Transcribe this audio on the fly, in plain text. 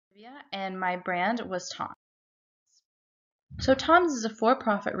Olivia, and my brand was TOMS. So TOMS is a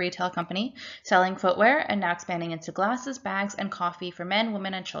for-profit retail company selling footwear and now expanding into glasses, bags, and coffee for men,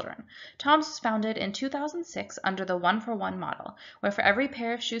 women, and children. TOMS was founded in 2006 under the one-for-one model, where for every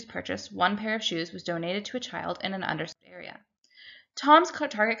pair of shoes purchased, one pair of shoes was donated to a child in an underserved area. TOMS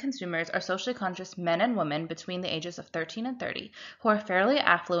target consumers are socially conscious men and women between the ages of 13 and 30 who are fairly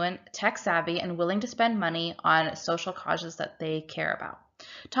affluent, tech-savvy, and willing to spend money on social causes that they care about.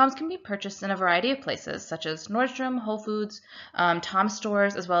 TOMS can be purchased in a variety of places, such as Nordstrom, Whole Foods, TOMS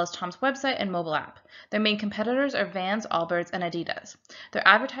stores, as well as TOMS website and mobile app. Their main competitors are Vans, Allbirds, and Adidas. Their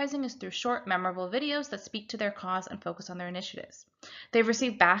advertising is through short, memorable videos that speak to their cause and focus on their initiatives. They've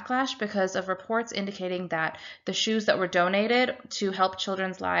received backlash because of reports indicating that the shoes that were donated to help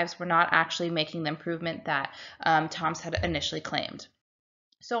children's lives were not actually making the improvement that TOMS had initially claimed.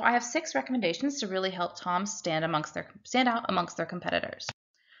 So I have 6 recommendations to really help TOMS stand out amongst their competitors.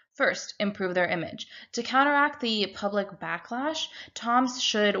 First, improve their image. To counteract the public backlash, TOMS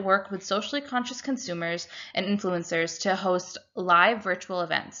should work with socially conscious consumers and influencers to host live virtual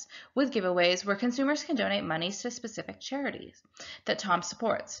events with giveaways where consumers can donate money to specific charities that TOMS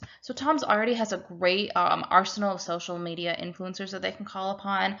supports. So TOMS already has a great arsenal of social media influencers that they can call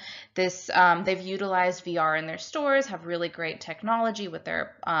upon. They've utilized VR in their stores, have really great technology with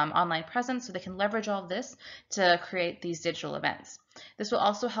their online presence, so they can leverage all of this to create these digital events. This will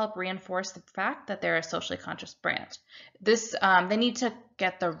also help reinforce the fact that they're a socially conscious brand. They need to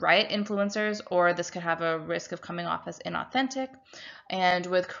get the right influencers, or this could have a risk of coming off as inauthentic. And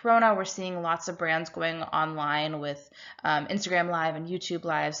with Corona, we're seeing lots of brands going online with Instagram Live and YouTube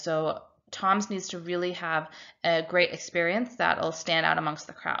Live. So TOMS needs to really have a great experience that'll stand out amongst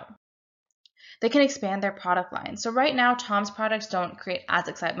the crowd. They can expand their product line. So right now, TOMS products don't create as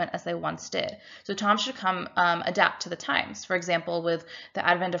excitement as they once did. So TOMS should adapt to the times. For example, with the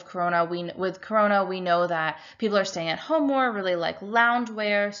advent of Corona, we know that people are staying at home more, really like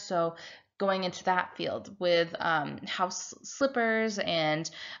loungewear. So going into that field with house slippers and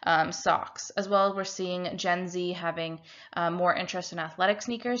socks. As well, we're seeing Gen Z having more interest in athletic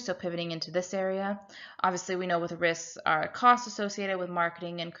sneakers, so pivoting into this area. Obviously, we know with risks are costs associated with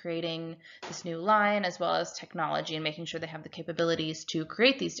marketing and creating this new line, as well as technology and making sure they have the capabilities to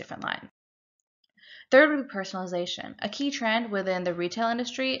create these different lines. Third would be personalization. A key trend within the retail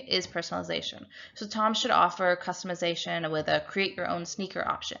industry is personalization. So TOMS should offer customization with a create your own sneaker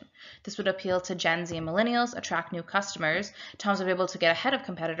option. This would appeal to Gen Z and millennials, attract new customers. TOMS would be able to get ahead of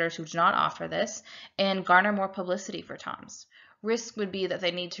competitors who do not offer this and garner more publicity for TOMS. Risk would be that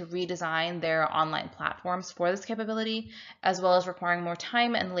they need to redesign their online platforms for this capability, as well as requiring more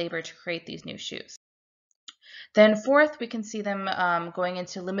time and labor to create these new shoes. Then fourth, we can see them going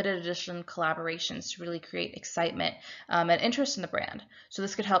into limited edition collaborations to really create excitement and interest in the brand. So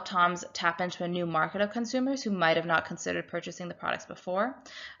this could help TOMS tap into a new market of consumers who might have not considered purchasing the products before.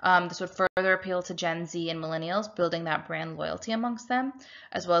 This would further appeal to Gen Z and millennials, building that brand loyalty amongst them,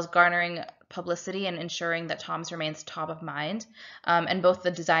 as well as garnering publicity and ensuring that TOMS remains top of mind. And both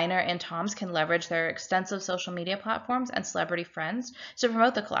the designer and TOMS can leverage their extensive social media platforms and celebrity friends to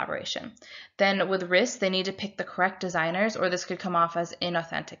promote the collaboration. Then with risk, they need to pick the correct designers, or this could come off as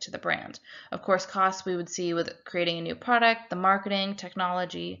inauthentic to the brand. Of course, costs we would see with creating a new product, the marketing,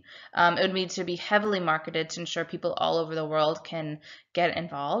 technology. It would need to be heavily marketed to ensure people all over the world can get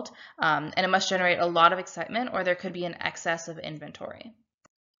involved. And it must generate a lot of excitement, or there could be an excess of inventory.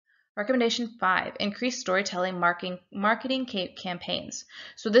 Recommendation 5, increase storytelling marketing campaigns.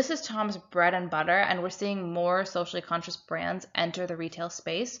 So this is TOMS' bread and butter, and we're seeing more socially conscious brands enter the retail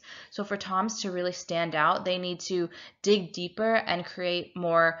space. So for TOMS to really stand out, they need to dig deeper and create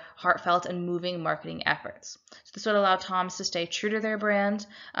more heartfelt and moving marketing efforts. So this would allow TOMS to stay true to their brand.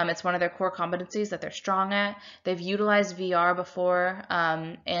 It's one of their core competencies that they're strong at. They've utilized VR before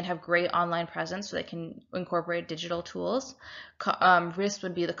and have great online presence, so they can incorporate digital tools. Risk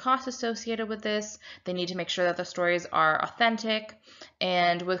would be the cost associated with this. They need to make sure that the stories are authentic.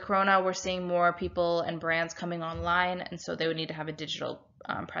 And with Corona, we're seeing more people and brands coming online, and so they would need to have a digital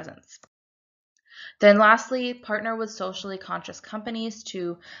presence. Then lastly, partner with socially conscious companies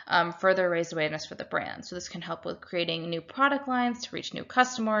to further raise awareness for the brand. So this can help with creating new product lines to reach new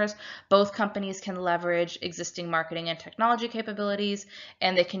customers. Both companies can leverage existing marketing and technology capabilities,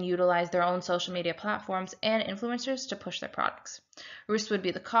 and they can utilize their own social media platforms and influencers to push their products. Risk would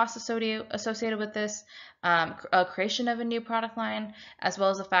be the cost associated with this, a creation of a new product line, as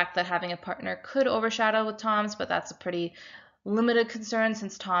well as the fact that having a partner could overshadow with TOMS, but that's a pretty limited concern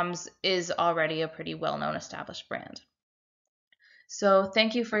since TOMS is already a pretty well-known established brand. So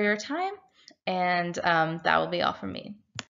thank you for your time, and that will be all from me.